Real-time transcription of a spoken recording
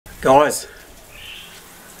Guys,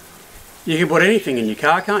 you can put anything in your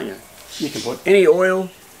car, can't you? You can put any oil.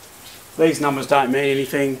 These numbers don't mean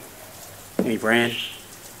anything, any brand.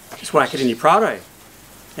 Just whack it in your Prado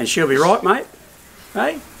and she'll be right, mate.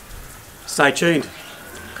 Hey? Stay tuned,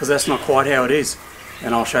 because that's not quite how it is,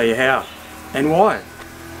 and I'll show you how and why.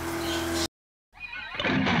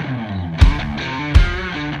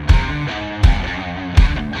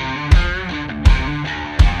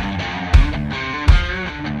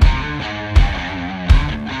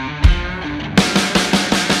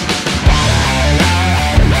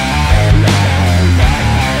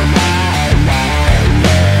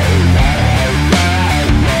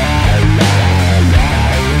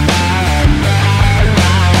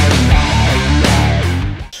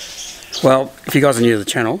 Well, if you guys are new to the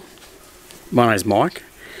channel, my name's Mike,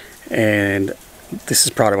 and this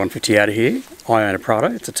is Prado 150 out of here. I own a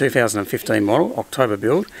Prado. It's a 2015 model, October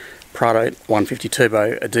build, Prado 150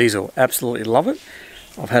 Turbo, a diesel. Absolutely love it.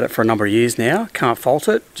 I've had it for a number of years now. Can't fault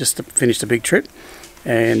it. Just finished a big trip,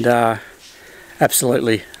 and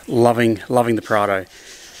absolutely loving the Prado.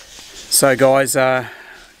 So guys, got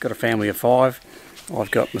a family of 5.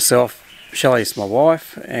 I've got myself, Shelley's my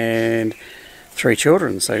wife, and 3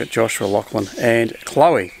 children. So got Joshua, Lachlan and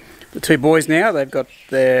Chloe. The 2 boys now, they've got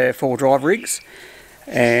their 4-wheel drive rigs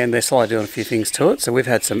and they're slowly doing a few things to it. So we've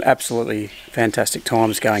had some absolutely fantastic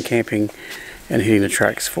times going camping and hitting the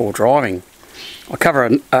tracks for driving. I cover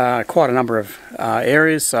quite a number of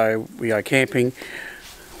areas. So we go camping,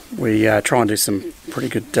 we try and do some pretty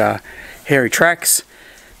good hairy tracks,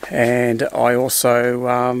 and I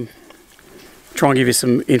also try and give you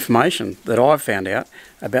some information that I've found out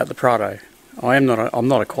about the Prado. I'm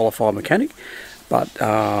not a qualified mechanic, but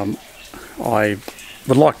I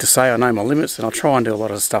would like to say I know my limits, and I try and do a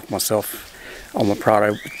lot of stuff myself on my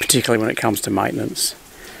Prado, particularly when it comes to maintenance.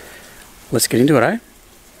 Let's get into it, eh?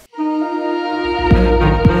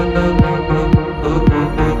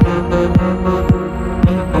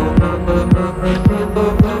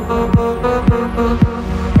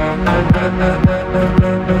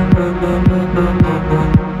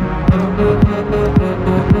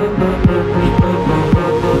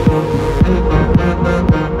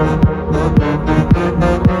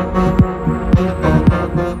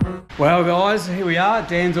 Well guys, here we are,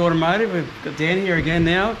 Dan's Automotive. We've got Dan here again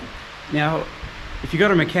now. Now, if you've got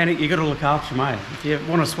a mechanic, you've got to look after your mate. If you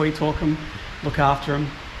want to sweet talk him, look after him,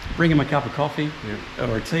 bring him a cup of coffee,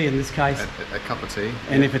 or a tea in this case. A cup of tea.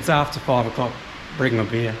 And if it's after 5 o'clock, bring him a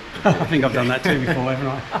beer. I think I've done that too before, haven't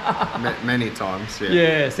I? Many times, yeah.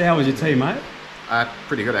 Yeah, so how was your tea, mate?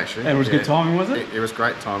 Pretty good actually. And it was good timing, was it? It was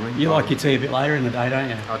great timing. You like your tea a bit later in the day, don't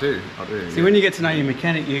you? I do. See, when you get to know your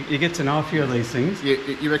mechanic, you get to know a few of these things.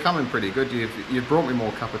 You're becoming pretty good. You've brought me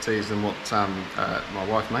more cup of teas than what my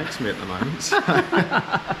wife makes me at the moment.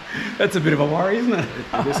 That's a bit of a worry, isn't it?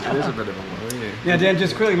 It is a bit of a worry, yeah. Now Dan,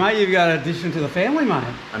 just quickly mate, you've got an addition to the family, mate.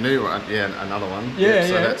 A new one, yeah, another one.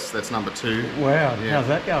 Yeah, so that's number 2. Wow, yeah. How's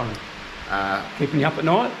that going? Keeping you up at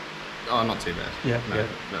night? Oh, not too bad. Yeah,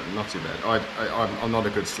 no, not too bad. I'm not a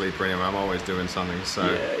good sleeper anyway. I'm always doing something, so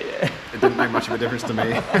yeah. It didn't make much of a difference to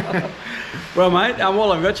me. Well, mate,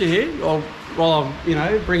 while I've got you here, while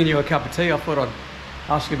I'm bringing you a cup of tea, I thought I'd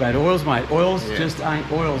ask you about oils, mate. Oils just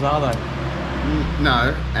ain't oils, are they?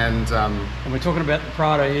 No, and we're talking about the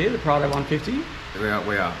Prado here, the Prado 150.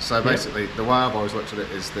 We are. So basically, the way I've always looked at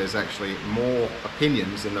it is there's actually more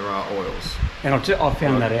opinions than there are oils. And I've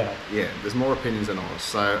found that out. Yeah, there's more opinions than oils.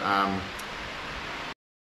 So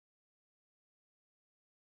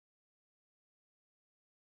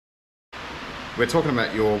we're talking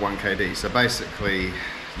about your 1KD. So basically,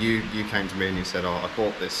 you came to me and you said, "Oh, I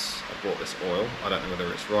bought this oil. I don't know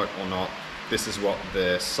whether it's right or not. This is what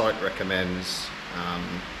the site recommends."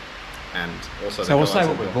 And also, so we'll say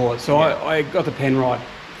what we bought. So yeah. I got the Penrite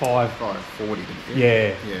 540, didn't you?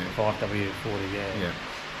 Yeah. 5W40.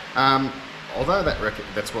 Yeah. Although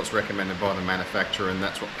that's what's recommended by the manufacturer, and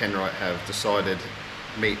that's what Penrite have decided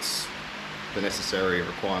meets the necessary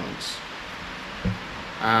requirements.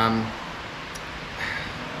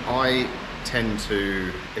 I tend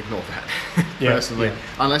to ignore that personally,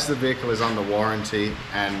 unless the vehicle is under warranty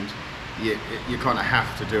and you kind of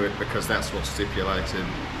have to do it because that's what's stipulated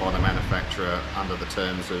by the manufacturer under the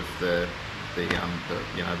terms of the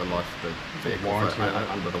life of the vehicle warranty,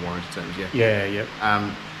 under the warranty terms.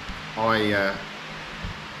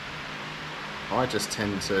 I just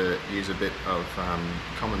tend to use a bit of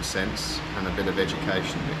common sense and a bit of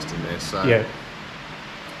education mixed in there. So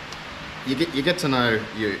you get to know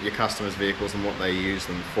your customers' vehicles and what they use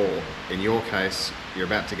them for. In your case, you're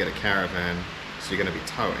about to get a caravan, so you're going to be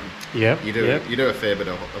towing. Yep. You do a fair bit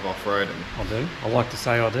of off-roading. I do. I like to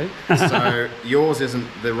say I do. So yours isn't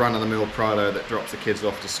the run-of-the-mill Prado that drops the kids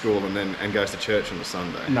off to school and goes to church on the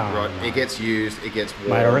Sunday. No, right? no. It gets used. It gets warm.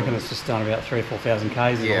 Mate, I reckon it's just done about 3,000 or 4,000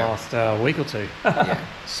 k's in the last week or two. Yeah.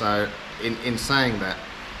 So in saying that,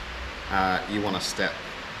 you want to step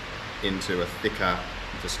into a thicker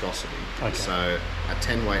viscosity. Okay. So a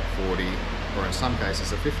 10 weight 40, or in some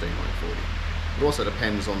cases a 15 weight 40. It also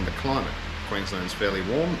depends on the climate. Queensland's fairly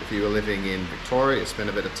warm. If you were living in Victoria, you spend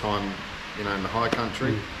a bit of time, in the high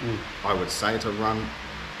country, I would say to run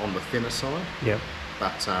on the thinner side. Yep.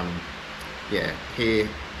 But here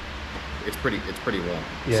it's pretty warm.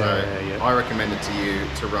 Yeah, so yeah. I recommend it to you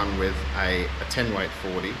to run with a 10 weight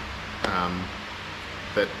 40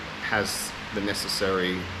 that has the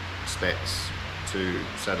necessary specs to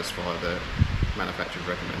satisfy the manufacturer's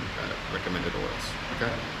recommended oils.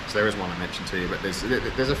 Okay, so there is one I mentioned to you, but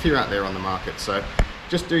there's a few out there on the market. So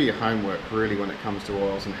just do your homework really when it comes to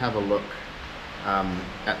oils, and have a look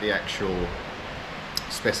at the actual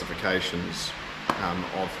specifications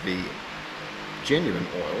of the genuine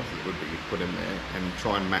oil that would be put in there, and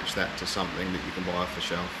try and match that to something that you can buy off the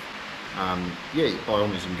shelf. By all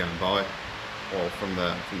means, you can go and buy oil from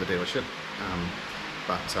the dealership,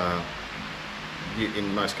 but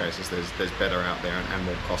in most cases there's better out there and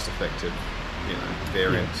more cost-effective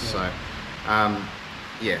variants.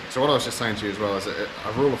 Yeah. So what I was just saying to you as well is a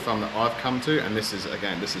rule of thumb that I've come to, and this is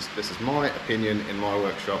my opinion in my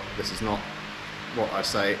workshop. This is not what I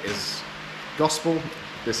say is gospel.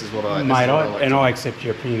 This is what I... Mate, I accept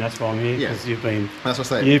your opinion. That's why I'm here, because That's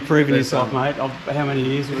what I say. You've proven yourself, mate. How many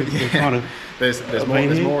years we've kind of... There's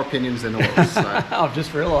more opinions than oils. So. I've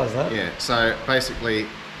just realised that. Yeah, so basically,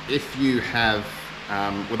 if you have,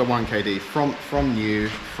 with a 1KD from new,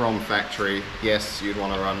 from factory, yes, you'd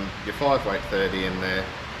want to run your 5 weight 30 in there.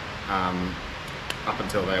 Up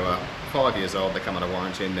until they were 5 years old, they come out of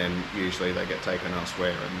warranty, and then usually they get taken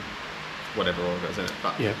elsewhere and whatever oil goes in it.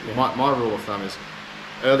 But my rule of thumb is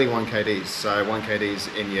early 1KDs. So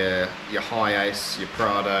 1KDs in your High Ace, your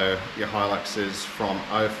Prado, your Hiluxes from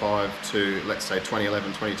 05 to, let's say, 2011,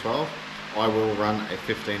 2012, I will run a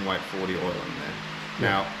 15 weight 40 oil in there.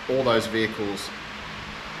 Now, all those vehicles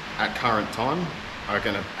at current time are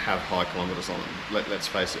going to have high kilometres on them. Let's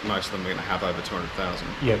face it, most of them are going to have over 200,000.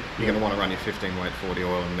 You're going to want to run your 15 weight 40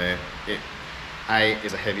 oil in there. It, A,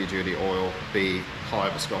 is a heavy duty oil, B, high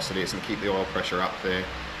viscosity, it's going to keep the oil pressure up there,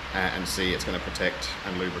 and C, it's going to protect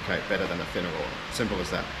and lubricate better than a thinner oil. Simple as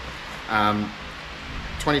that.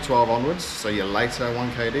 2012 onwards, so your later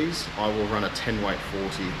 1KDs, I will run a 10 weight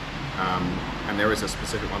 40, and there is a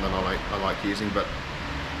specific one that I like using, but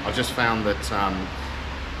I've just found that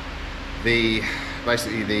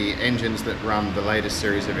basically the engines that run the latest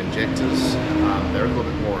series of injectors, they're a little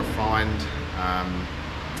bit more refined,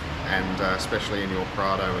 and especially in your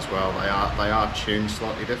Prado as well, they are tuned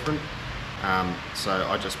slightly different. So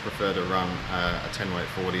I just prefer to run a 10 weight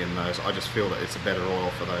 40 in those. I just feel that it's a better oil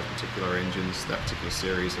for those particular engines, that particular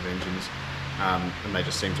series of engines, and they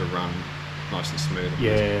just seem to run nice and smooth.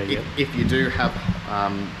 If you do have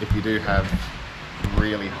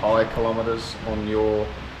really high kilometres on your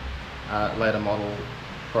later model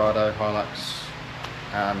Prado, Hilux,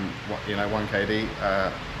 1KD,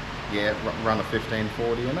 run a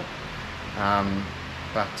 1540 in it.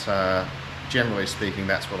 But generally speaking,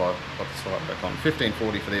 that's what I work on.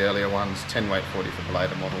 1540 for the earlier ones, 10 weight 40 for the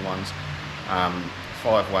later model ones.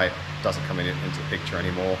 5 weight doesn't come into the picture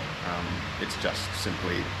anymore. It's just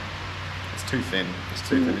simply, it's too thin. It's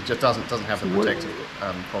too thin. It just doesn't have the protective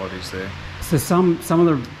qualities there. So some of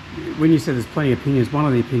the, when you said there's plenty of opinions, one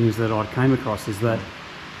of the opinions that I came across is that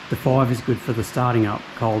the 5 is good for the starting up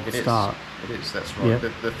cold start. It is. That's right.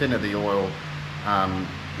 Yep. The thinner the oil,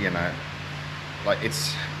 like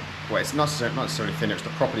it's not necessarily thinner. It's the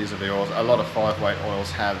properties of the oils. A lot of 5 weight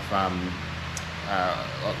oils have,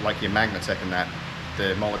 like your Magnatec and that,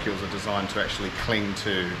 the molecules are designed to actually cling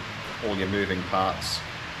to all your moving parts.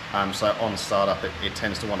 So on startup, it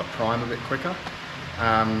tends to want to prime a bit quicker.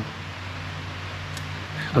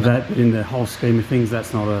 But that, in the whole scheme of things,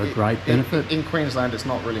 that's not a great benefit. In Queensland, it's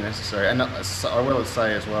not really necessary. And I will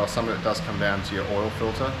say as well, some of it does come down to your oil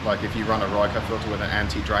filter. Like if you run a Ryco filter with an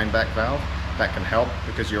anti-drain back valve, that can help,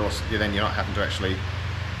 because you're not having to actually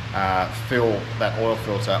fill that oil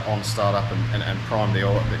filter on startup and prime the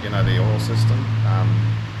oil, the oil system,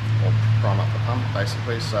 or prime up the pump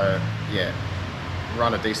basically. So yeah,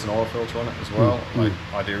 run a decent oil filter on it as well. Like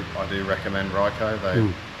I do recommend Ryco.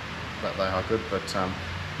 They are good, but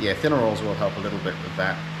thinner oils will help a little bit with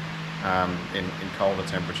that in colder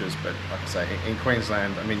temperatures. But like I say, in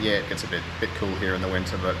Queensland, I mean, it gets a bit cool here in the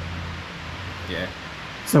winter, but Yeah.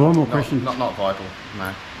 So one more question. Not vital,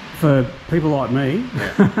 no. For people like me,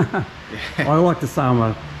 Yeah. I like to say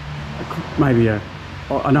I'm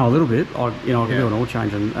I know a little bit. I can do an oil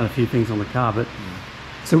change and a few things on the car. But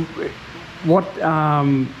so what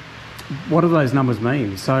do those numbers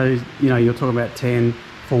mean? So you're talking about 10,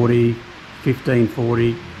 40, 15,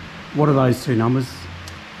 40. What do those two numbers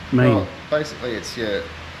mean? Well, basically it's your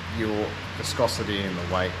viscosity and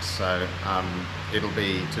the weight. So it'll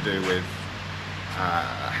be to do with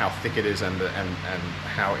how thick it is and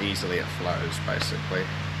how easily it flows, basically,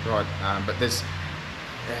 right? But there's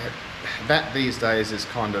that these days is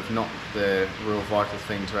kind of not the real vital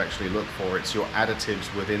thing to actually look for. It's your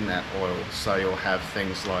additives within that oil. So you'll have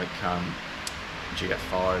things like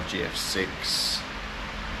GF5, GF6.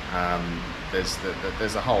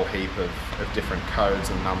 There's a whole heap of different codes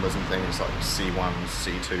and numbers and things like C1,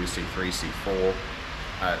 C2, C3, C4.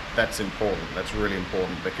 That's important. That's really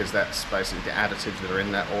important because that's basically the additives that are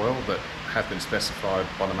in that oil that have been specified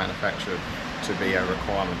by the manufacturer to be a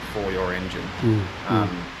requirement for your engine.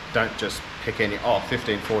 Don't just pick any,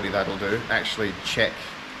 1540, that'll do. Actually check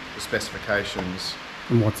the specifications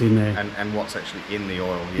and what's in there and what's actually in the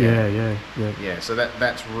oil. Yeah. So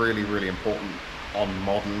that's really, really important on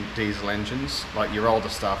modern diesel engines. Like your older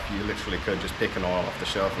stuff, you literally could just pick an oil off the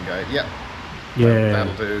shelf and go, yep,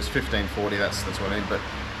 that'll do. It's 1540. That's what I mean. But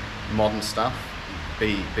modern stuff,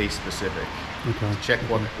 be specific. Okay. Check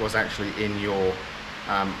what was actually in your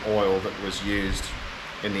oil that was used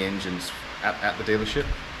in the engines at the dealership,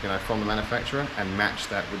 from the manufacturer, and match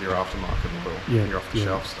that with your aftermarket oil, your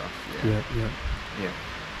off-the-shelf stuff. Yeah.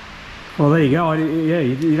 Well, there you go.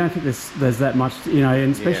 You don't think there's that much,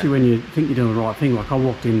 and especially when you think you're doing the right thing. Like I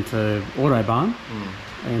walked into Autobarn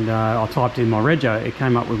and I typed in my rego. It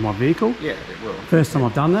came up with my vehicle. Yeah, it will. First time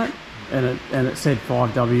I've done that, and it said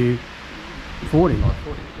 5W40. 540,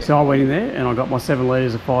 yeah. So I went in there and I got my 7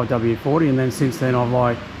 litres of 5W40, and then since then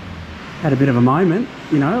I've had a bit of a moment,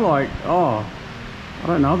 I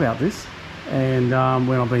don't know about this. And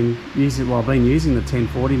when I've been using the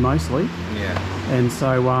 1040 mostly. Yeah. And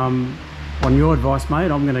so on your advice,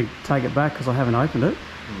 mate, I'm going to take it back because I haven't opened it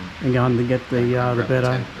and go and get the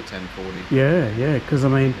better. The 1040. Yeah, because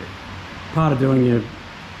part of doing your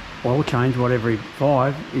oil change, every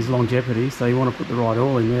 5 is longevity. So you want to put the right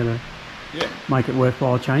oil in there to make it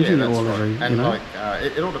worthwhile changing the oil every. And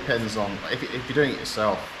it all depends on if you're doing it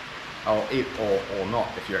yourself, or not.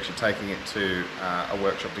 If you're actually taking it to a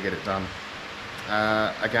workshop to get it done.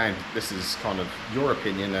 Again, this is kind of your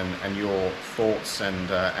opinion and your thoughts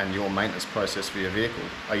and your maintenance process for your vehicle.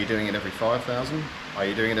 Are you doing it every 5,000? Are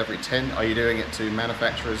you doing it every 10? Are you doing it to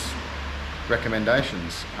manufacturers'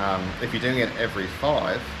 recommendations? If you're doing it every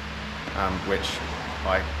 5, which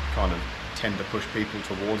I kind of tend to push people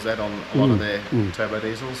towards that on a lot of their turbo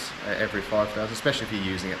diesels, every 5,000, especially if you're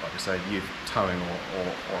using it, like I say, you're towing or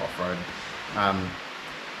off-road.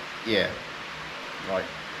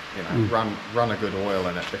 Run a good oil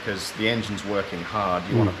in it because the engine's working hard.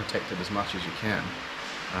 You want to protect it as much as you can.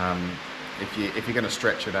 If you're going to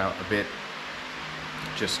stretch it out a bit,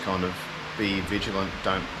 just kind of be vigilant.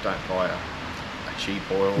 Don't buy a cheap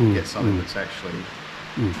oil. Get something that's actually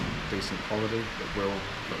decent quality that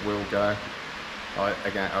will go.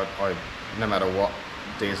 I no matter what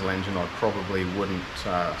diesel engine, I probably wouldn't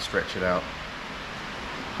stretch it out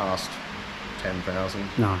past 10,000.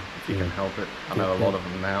 No, if you can help it. I know a lot of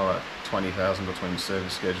them now are 20,000 between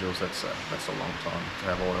service schedules. That's a long time to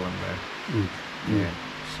have oil in there.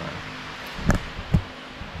 So.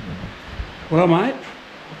 Well, mate,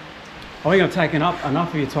 I think I've taken up enough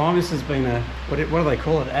of your time. This has been what do they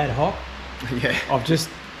call it? Ad hoc. Yeah. I've just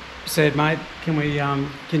said, mate, can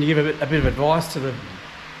you give a bit of advice to the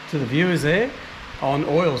viewers there on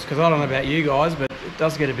oils? Because I don't know about you guys, but it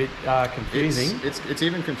does get a bit confusing. It's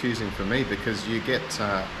even confusing for me because you get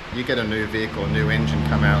a new vehicle, a new engine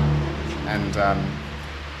come out, and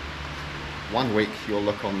 1 week you'll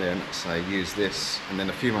look on there and say use this, and then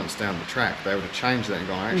a few months down the track they would have changed that and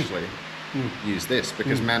gone actually use this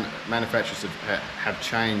because manufacturers have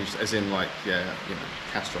changed, as in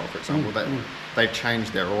Castrol for example, they've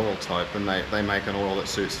changed their oil type and they make an oil that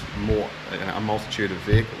suits more a multitude of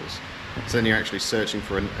vehicles. So then you're actually searching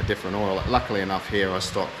for a different oil. Luckily enough here I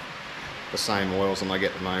stock the same oils and I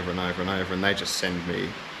get them over and over and over, and they just send me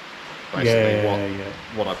basically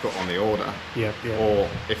what I put on the order. Or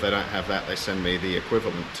if they don't have that, they send me the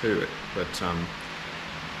equivalent to it. But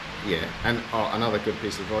and another good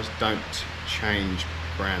piece of advice, don't change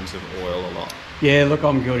brands of oil a lot. Yeah, look,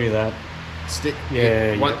 I'm guilty of that. stick.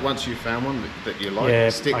 Yeah, Once you've found one that you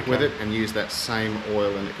like, stick with it and use that same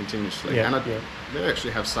oil in it continuously. And I did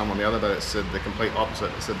actually have someone the other day that said the complete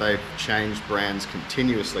opposite. They said they've changed brands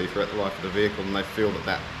continuously throughout the life of the vehicle, and they feel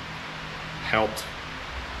that helped.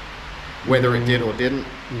 Whether it did or didn't,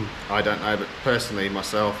 I don't know. But personally,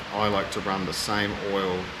 myself, I like to run the same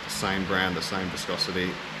oil, the same brand, the same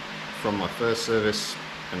viscosity from my first service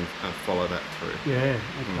and follow that through. Yeah.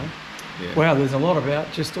 Okay. Yeah. Wow, there's a lot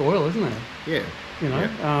about just oil, isn't there? Yeah. You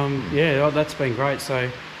know, that's been great. So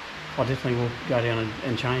I definitely will go down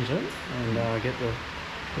and change it and get the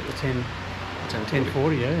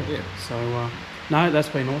 1040. Yeah. So no, that's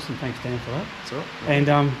been awesome. Thanks, Dan, for that. That's all right. And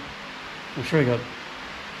I'm sure you got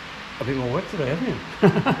a bit more work to do, haven't you?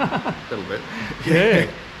 A little bit. Yeah.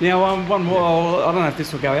 Now, one more. I don't know if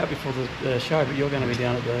this will go out before the show, but you're going to be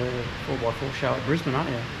down at the 4x4 show at Brisbane, aren't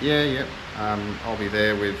you? Yeah. I'll be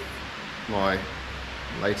there with my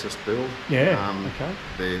latest build. Yeah.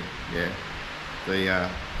 Okay. The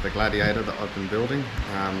Gladiator that I've been building.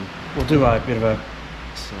 We'll do a bit of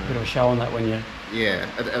a show on that when you. Yeah.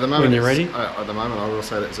 At the moment, when you're ready. At the moment, I will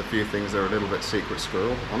say that there's a few things that are a little bit secret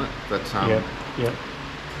squirrel on it, but yeah.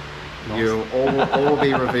 Nice. You'll all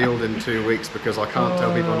be revealed in 2 weeks, because I can't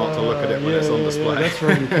tell people not to look at it when it's on display. Yeah, that's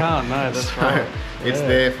right, you can't. No, that's so right. It's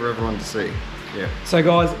there for everyone to see. Yeah. So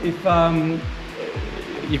guys, if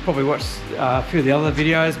you've probably watched a few of the other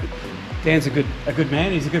videos, but Dan's a good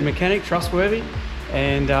man. He's a good mechanic, trustworthy,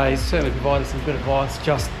 and he's certainly provided some good advice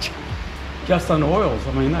just on oils.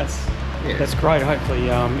 I mean, that's great. Hopefully,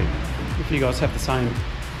 if you guys have the same,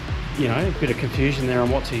 bit of confusion there on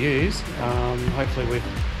what to use, hopefully we've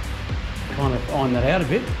kind of iron that out a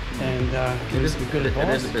bit and give us some good advice.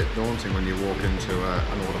 It is a bit daunting when you walk into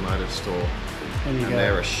an automotive store and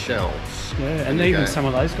there are shelves. Yeah, and even some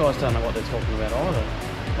of those guys don't know what they're talking about either.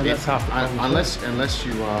 And that's half the problem. Unless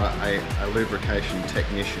you are a lubrication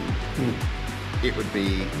technician, it would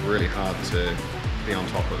be really hard to be on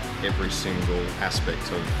top of every single aspect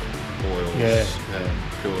of oils,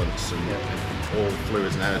 coolants, and all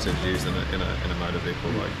fluids and additives used in a motor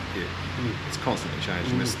vehicle. It's constantly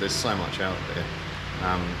changing. There's so much out there.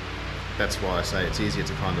 That's why I say it's easier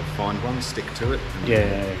to kind of find one, stick to it,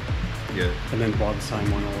 and and then buy the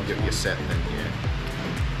same one all the time. You're set then.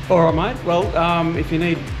 All right, mate. Well, if you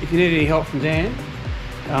need any help from Dan,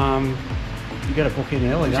 you got to book in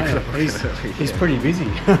early, don't you? He's pretty busy.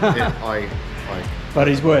 But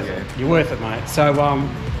he's worth it. You're worth it, mate. So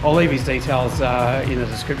I'll leave his details in the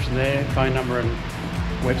description there, phone number and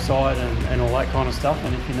website and all that kind of stuff.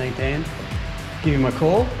 And if you need Dan, give him a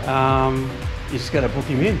call. You just got to book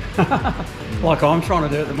him in, like I'm trying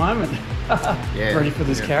to do at the moment. Ready for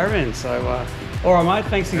this caravan. So, all right, mate.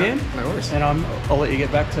 Thanks again. No worries. And I'll let you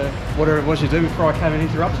get back to whatever it was you're doing before I came and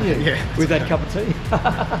interrupted you with that cup of tea.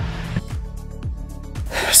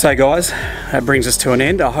 So, guys, that brings us to an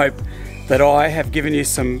end. I hope that I have given you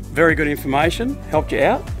some very good information, helped you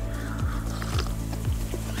out,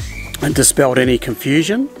 and dispelled any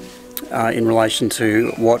confusion in relation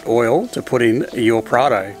to what oil to put in your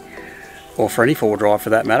Prado, or for any four-wheel drive for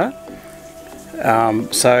that matter.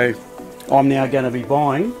 So I'm now going to be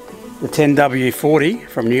buying the 10W40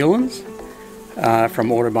 from Newlands from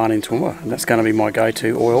Autobarn Toowoomba, and that's going to be my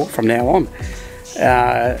go-to oil from now on.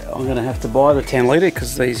 I'm going to have to buy the 10 litre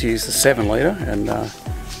because these use the 7 litre, and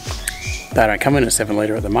they don't come in a 7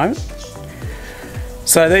 litre at the moment.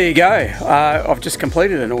 So there you go. I've just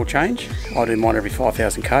completed an oil change. I do mine every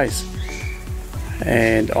 5,000 Ks.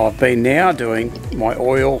 And I've been now doing my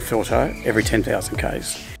oil filter every 10,000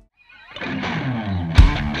 Ks.